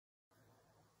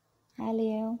Hi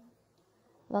Leo,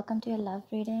 welcome to your love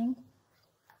reading.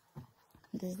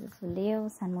 This is for Leo,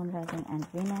 Sun, Moon, Rising and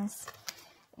Venus.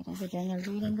 It is a general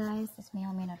reading, guys. This may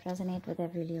or may not resonate with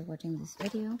every Leo watching this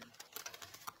video.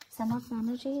 Some of the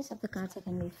energies of the cards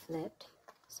can be flipped,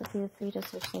 so feel free to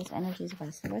switch those energies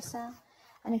vice versa.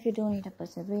 And if you do need a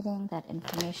personal reading, that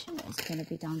information is going to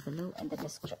be down below in the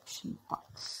description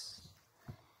box.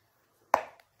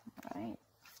 Alright.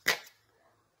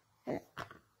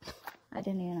 I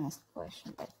didn't even ask a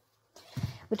question, but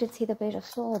we did see the Page of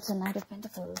Swords and Knight of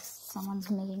Pentacles.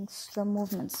 Someone's making slow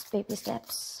movements, baby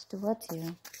steps towards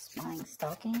you. Spying,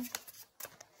 stalking.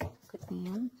 Could be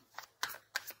you.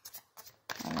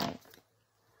 Alright.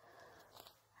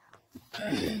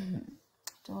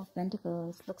 Two of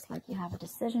Pentacles. Looks like you have a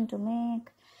decision to make.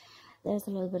 There's a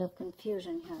little bit of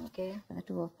confusion here, okay? With the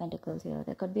Two of Pentacles here.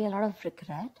 There could be a lot of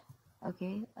regret,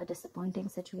 okay? A disappointing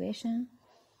situation.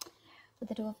 With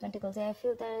the Two of Pentacles, I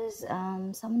feel there is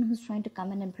someone who's trying to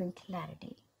come in and bring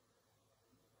clarity.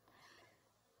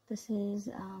 This is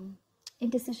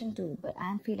indecision too, but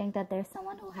I'm feeling that there's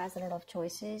someone who has a lot of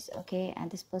choices, okay, and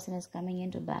this person is coming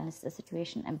in to balance the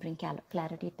situation and bring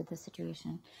clarity to the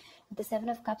situation. With the Seven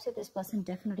of Cups here, this person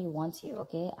definitely wants you,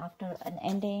 okay, after an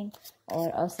ending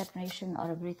or a separation or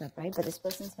a breakup, right? But this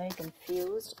person is very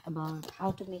confused about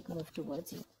how to make a move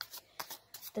towards you.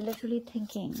 They're literally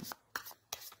thinking,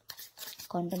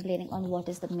 contemplating on what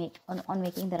is on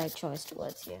making the right choice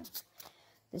towards you.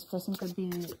 This person could be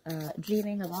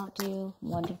dreaming about you,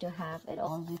 wanting to have it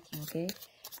all with you, okay?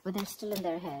 But they're still in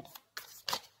their head.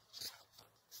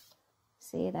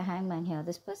 See, the Hangman here.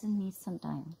 This person needs some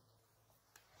time.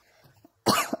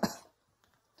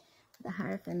 The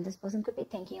Hierophant. This person could be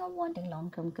thinking of wanting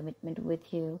long-term commitment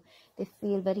with you. They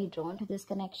feel very drawn to this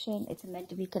connection. It's a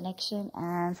meant-to-be connection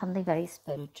and something very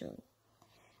spiritual.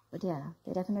 But yeah,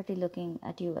 they're definitely looking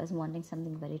at you as wanting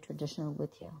something very traditional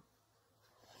with you.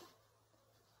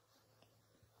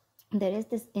 There is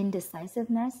this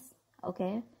indecisiveness,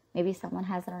 okay? Maybe someone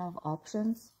has a lot of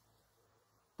options,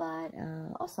 but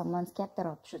or someone's kept their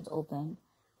options open.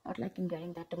 Not like I'm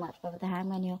getting that too much, but with the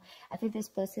Hangman here, I think this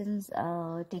person's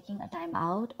taking a time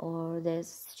out, or there's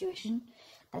a situation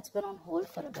that's been on hold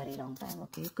for a very long time,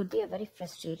 okay? It could be a very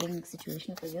frustrating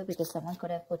situation for you because someone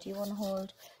could have put you on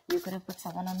hold, you could have put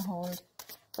someone on hold.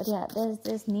 But yeah, there's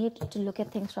this need to look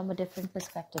at things from a different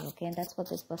perspective, okay? And that's what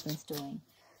this person's doing.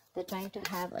 They're trying to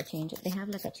have a change. They have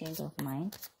like a change of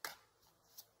mind.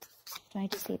 Trying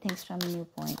to see things from a new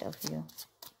point of view.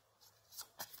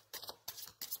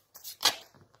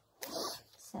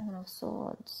 Seven of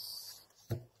Swords.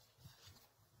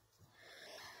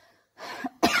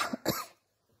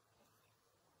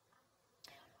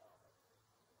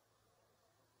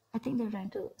 I think they're trying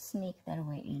to sneak their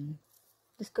way in.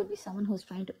 This could be someone who's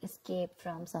trying to escape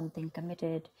from something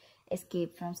committed,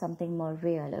 escape from something more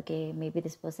real, okay? Maybe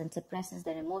this person suppresses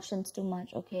their emotions too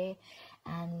much, okay?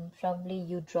 And probably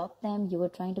you dropped them. You were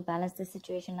trying to balance the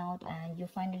situation out and you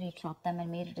finally dropped them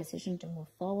and made a decision to move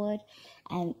forward.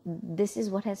 And this is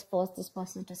what has forced this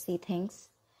person to see things,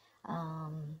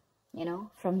 you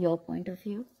know, from your point of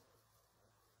view.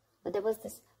 But there was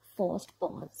this forced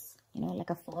pause, you know, like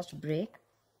a forced break.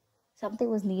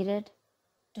 Something was needed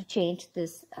to change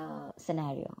this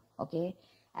scenario, okay?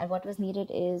 And what was needed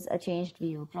is a changed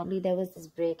view. Probably there was this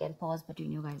break and pause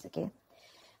between you guys, okay?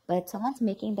 But someone's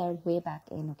making their way back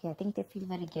in, okay? I think they feel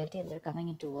very guilty and they're coming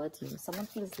in towards you. Someone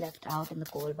feels left out in the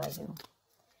cold by you.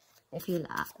 They feel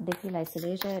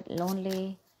isolated,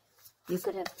 lonely. You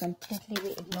could have completely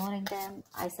been ignoring them,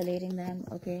 isolating them,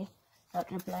 okay?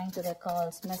 Not replying to their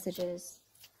calls, messages,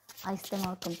 ice them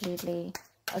out completely.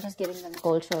 Or just giving them a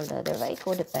cold shoulder. They're very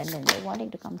codependent. They're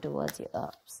wanting to come towards you.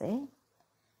 See?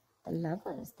 The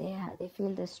Lovers, they feel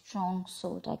this strong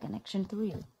soul-tie connection to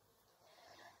you.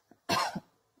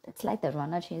 It's like the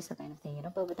runner-chaser kind of thing, you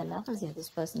know. But with the Lovers here, this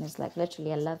person is like,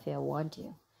 literally, I love you, I want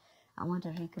you. I want a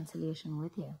reconciliation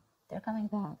with you. They're coming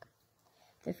back.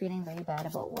 They're feeling very bad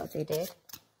about what they did.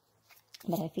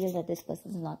 But I feel that this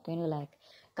person is not going to like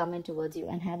come in towards you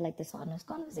and have like this honest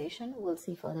conversation. We'll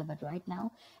see further, but right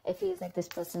now it feels like this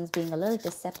person's being a little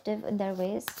deceptive in their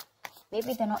ways.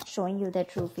 Maybe they're not showing you their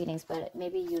true feelings, but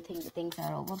maybe you think things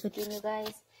are over between you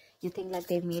guys. You think like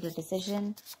they've made a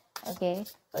decision, okay?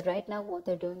 But right now what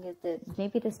they're doing is that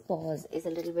maybe this pause is a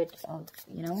little bit of,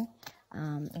 you know,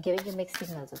 giving you mixed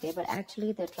signals, okay? But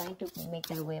actually they're trying to make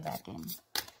their way back in.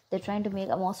 They're trying to make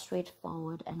a more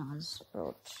straightforward and honest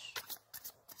approach.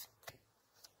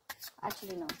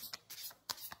 Actually, no.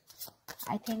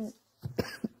 I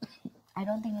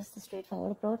don't think it's the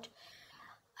straightforward approach.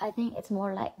 I think it's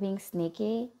more like being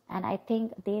sneaky. And I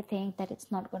think they think that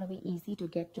it's not going to be easy to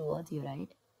get towards you,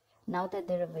 right? Now that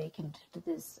they're awakened to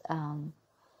this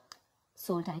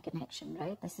soul tie connection,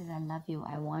 right? This is I love you,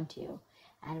 I want you,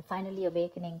 and finally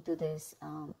awakening to this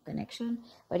connection.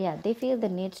 But yeah, they feel the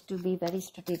need to be very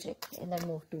strategic in their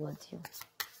move towards you.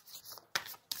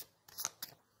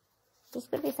 This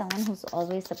could be someone who's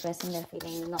always suppressing their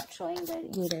feelings, not showing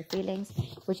you their feelings,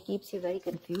 which keeps you very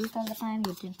confused all the time.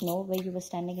 You didn't know where you were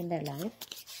standing in their life.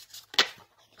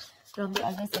 Probably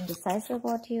always indecisive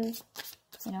about you,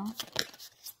 you know,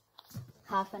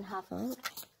 half and half out.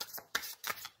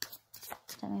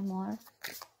 Tell me more.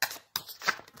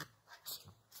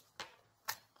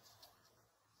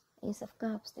 Ace of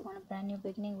Cups, they want a brand new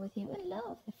beginning with you in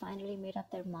love. They finally made up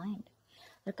their mind.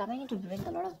 They're coming in to bring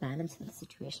a lot of balance in the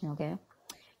situation, okay?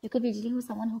 You could be dealing with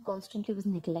someone who constantly was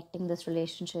neglecting this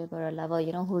relationship, or a lover,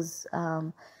 you know, who's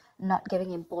not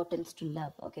giving importance to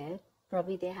love, okay?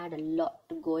 Probably they had a lot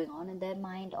going on in their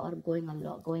mind, or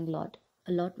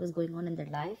a lot was going on in their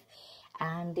life,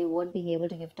 and they weren't being able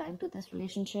to give time to this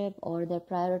relationship, or their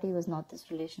priority was not this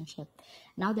relationship.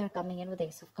 Now they're coming in with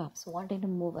Ace of Cups, wanting to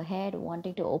move ahead,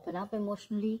 wanting to open up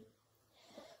emotionally,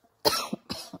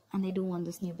 and they do want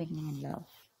this new beginning in love.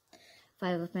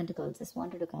 Five of Pentacles just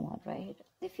wanted to come out, right?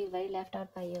 They feel very left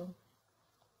out by you.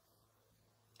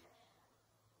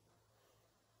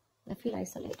 They feel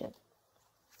isolated.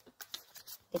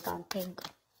 They can't think.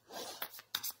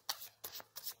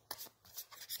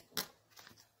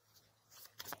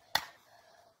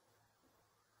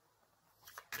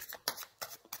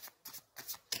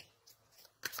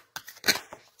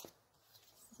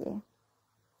 See?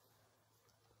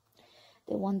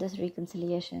 They want this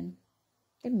reconciliation.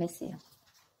 They miss you.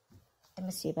 They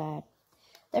miss you bad.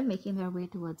 They're making their way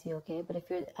towards you, okay? But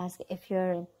if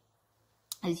you're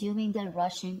assuming they're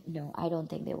rushing, no, I don't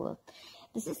think they will.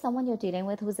 This is someone you're dealing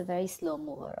with who's a very slow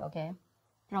mover, okay?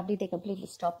 Probably they completely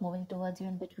stopped moving towards you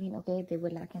in between, okay? They were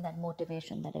lacking that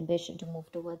motivation, that ambition to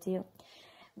move towards you.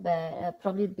 But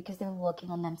probably because they were working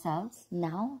on themselves.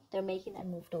 Now they're making that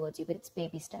move towards you, but it's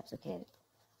baby steps, okay?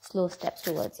 Slow steps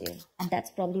towards you. And that's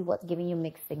probably what's giving you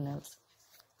mixed signals.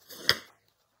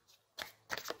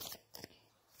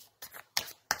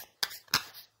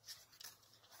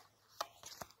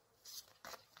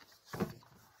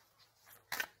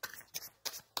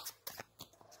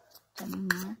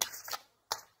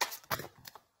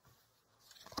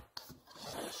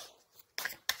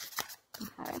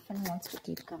 Wants to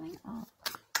keep coming up.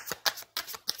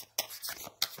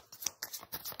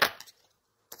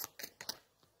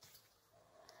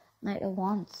 Knight of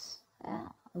Wands. Yeah,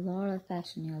 a lot of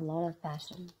passion here, a lot of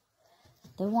passion.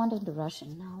 They're wanting to rush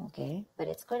in now, okay? But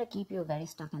it's going to keep you very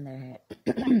stuck in their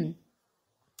head.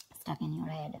 Stuck in your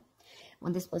head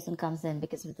when this person comes in,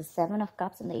 because with the Seven of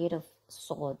Cups and the Eight of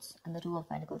Swords and the Two of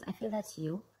Pentacles, I feel that's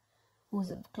you,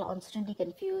 who's constantly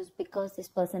confused because this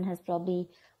person has probably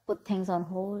put things on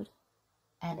hold.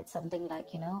 And it's something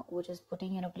like, you know, which is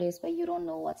putting you in a place where you don't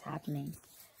know what's happening.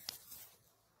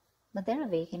 But they're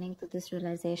awakening to this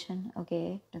realization,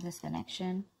 okay, to this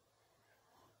connection.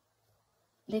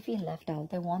 They feel left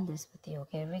out. They want this with you,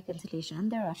 okay, reconciliation.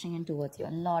 And they're rushing in towards you. A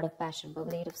lot of passion. But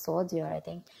with the Eight of Swords here, I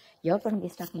think you're going to be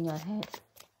stuck in your head.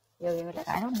 You're going to be like,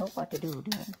 I don't know what to do,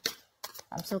 dude.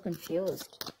 I'm so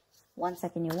confused. 1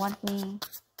 second you want me,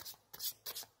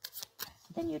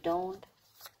 then you don't.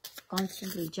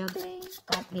 Constantly juggling,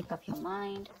 can't make up your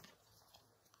mind.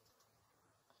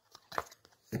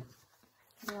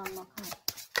 One more card.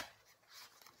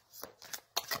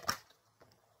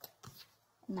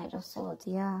 Knight of Swords,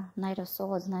 yeah. Knight of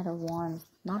Swords, Knight of Wands.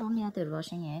 Not only are they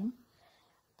rushing in,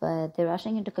 but they're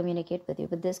rushing in to communicate with you.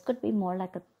 But this could be more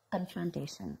like a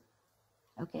confrontation,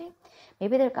 okay?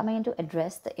 Maybe they're coming in to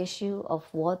address the issue of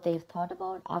what they've thought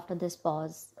about after this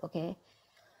pause, okay?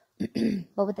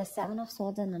 But with the Seven of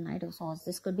Swords and the Knight of Swords,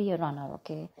 this could be a runner,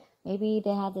 okay? Maybe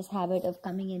they have this habit of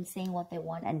coming in, saying what they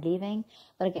want and leaving.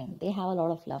 But again, they have a lot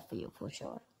of love for you, for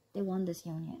sure. They want this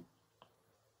union.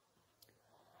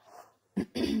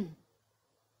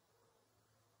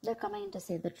 They're coming in to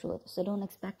say the truth. So don't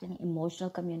expect any emotional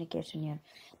communication here.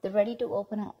 They're ready to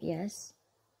open up, yes.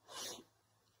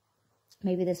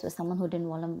 Maybe this was someone who didn't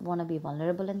want to be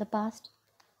vulnerable in the past.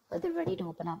 But they're ready to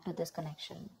open up to this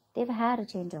connection. They've had a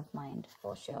change of mind,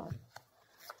 for sure.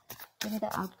 Give me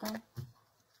the outcome.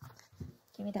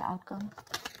 Give me the outcome.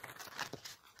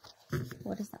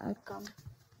 What is the outcome?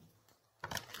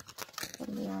 What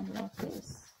do we want love,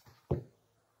 please?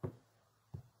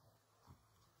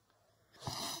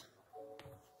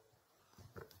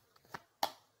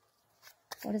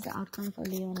 What is the outcome for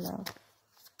Leo in love?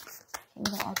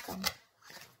 Give me the outcome.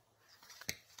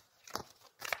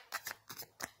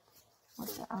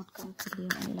 What's the outcome for Leo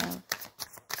in love?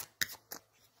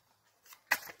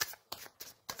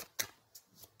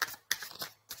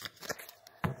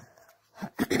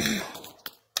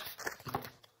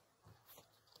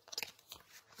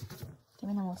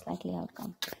 most likely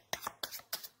outcome.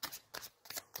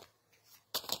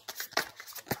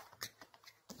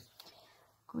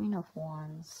 Queen of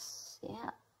Wands.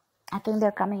 Yeah. I think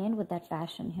they're coming in with that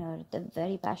passion here. They're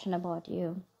very passionate about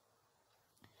you.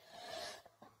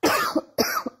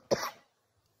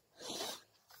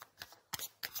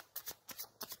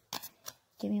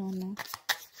 Give me one more.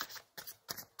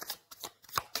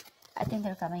 I think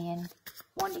they're coming in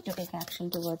wanting to take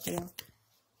action towards you.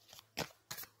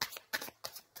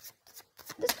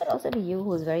 This could also be you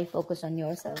who's very focused on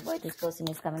yourself, why this person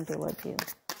is coming towards you.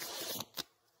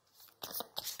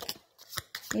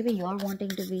 Maybe you're wanting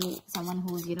to be someone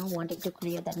who's, you know, wanting to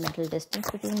create that mental distance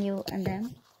between you and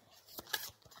them.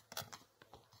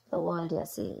 The World, yeah,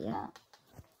 see, yeah.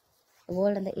 The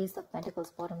World and the Ace of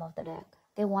Pentacles, bottom of the deck.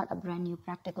 They want a brand new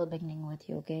practical beginning with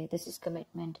you, okay? This is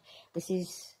commitment. This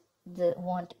is the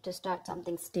want to start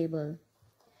something stable.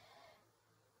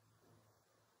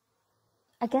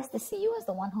 I guess they see you as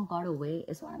the one who got away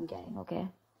is what I'm getting, okay?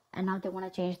 And now they want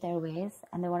to change their ways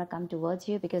and they want to come towards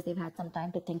you because they've had some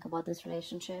time to think about this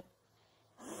relationship.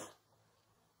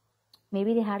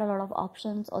 Maybe they had a lot of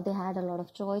options, or they had a lot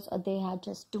of choice, or they had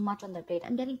just too much on their plate.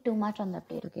 I'm getting too much on their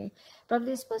plate, okay?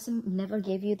 Probably this person never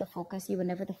gave you the focus. You were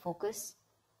never the focus.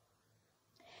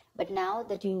 But now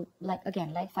that you, like,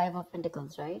 again, like Five of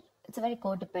Pentacles, right? It's a very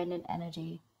codependent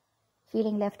energy.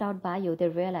 Feeling left out by you, they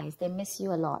realize they miss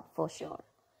you a lot, for sure.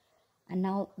 And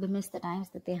now they miss the times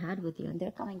that they had with you, and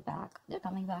they're coming back. They're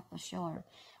coming back for sure.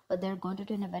 But they're going to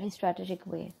do it in a very strategic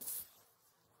way.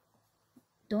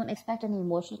 Don't expect any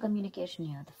emotional communication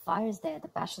here. The fire is there, the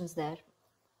passion's there.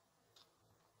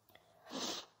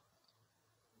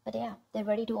 But yeah, they're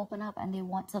ready to open up and they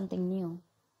want something new.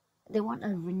 They want a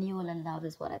renewal in love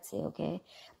is what I'd say, okay?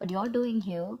 But you're doing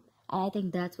you, and I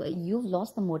think that's why you've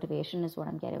lost the motivation is what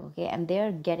I'm getting, okay? And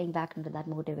they're getting back into that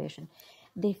motivation.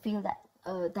 They feel that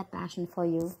that passion for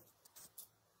you.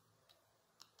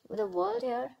 With the World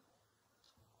here,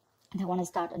 they want to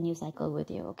start a new cycle with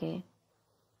you, okay?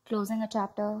 Closing a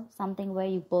chapter, something where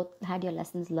you both had your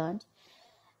lessons learned,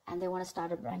 and they want to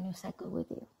start a brand new cycle with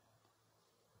you.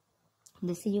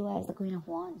 They see you as the Queen of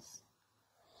Wands.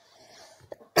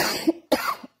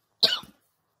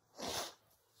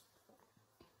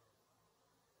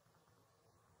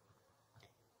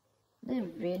 They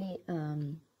really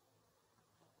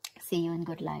see you in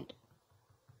good light.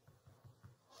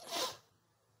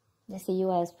 They see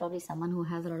you as probably someone who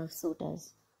has a lot of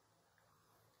suitors.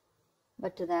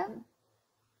 But to them,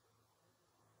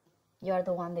 you're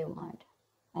the one they want.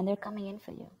 And they're coming in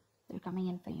for you. They're coming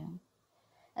in for you.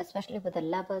 Especially with the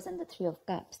Lovers and the Three of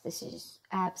Cups. This is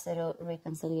absolute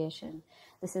reconciliation.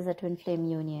 This is a twin flame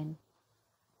union.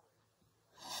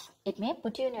 It may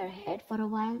put you in your head for a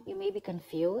while. You may be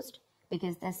confused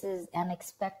because this is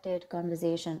unexpected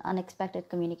conversation, unexpected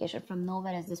communication. From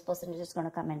nowhere is this person just going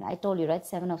to come in. I told you, right?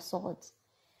 Seven of Swords.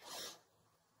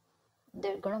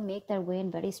 They're going to make their way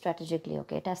in very strategically,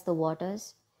 okay? Test the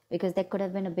waters, because there could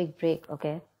have been a big break,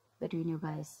 okay, between you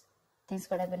guys. Things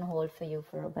could have been hold for you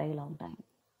for a very long time.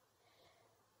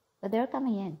 But they're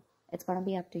coming in. It's going to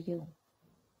be up to you,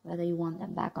 whether you want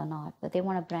them back or not. But they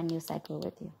want a brand new cycle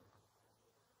with you.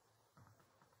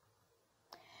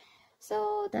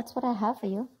 So that's what I have for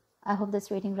you. I hope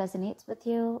this reading resonates with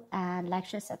you. And like,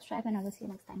 share, subscribe, and I will see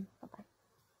you next time. Bye-bye.